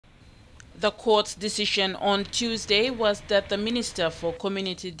The court's decision on Tuesday was that the Minister for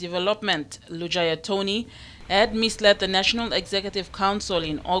Community Development, Loujaya Tony, had misled the National Executive Council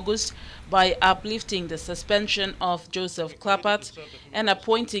in August by uplifting the suspension of Joseph Clapart and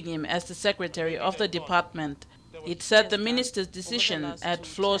appointing him as the Secretary of the department. It said the minister's decision had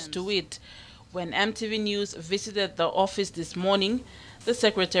flaws to it. When EMTV News visited the office this morning, the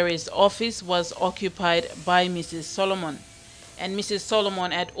Secretary's office was occupied by Mrs. Solomon. And Mrs. Solomon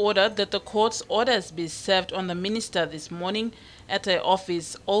had ordered that the court's orders be served on the minister this morning at her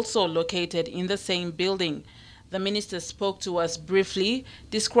office, also located in the same building. The minister spoke to us briefly,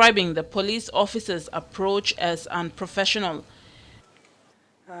 describing the police officer's approach as unprofessional.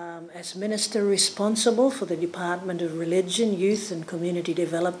 As minister responsible for the Department of Religion, Youth and Community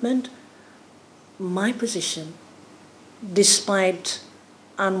Development, my position, despite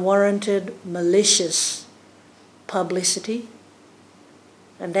unwarranted, malicious publicity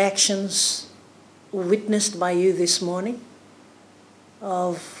and actions witnessed by you this morning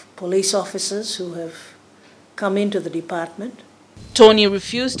of police officers who have come into the department. Tony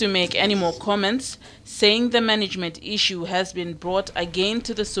refused to make any more comments, saying the management issue has been brought again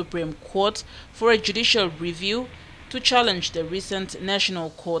to the Supreme Court for a judicial review to challenge the recent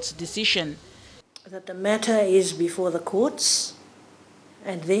National Court's decision. That the matter is before the courts,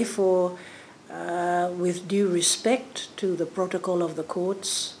 and therefore with due respect to the protocol of the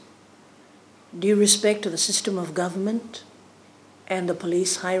courts, due respect to the system of government and the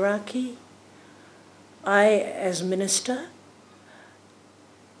police hierarchy, I, as Minister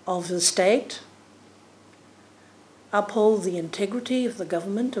of the state, uphold the integrity of the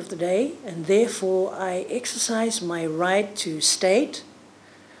government of the day, and therefore I exercise my right to state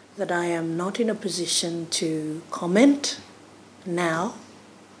that I am not in a position to comment now,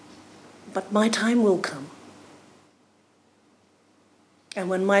 but my time will come. And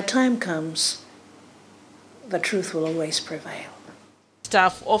when my time comes, the truth will always prevail.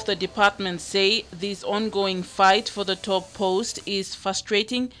 Staff of the department say this ongoing fight for the top post is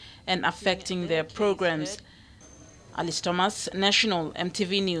frustrating and affecting their programs. Alice Thomas, National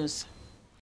EMTV News.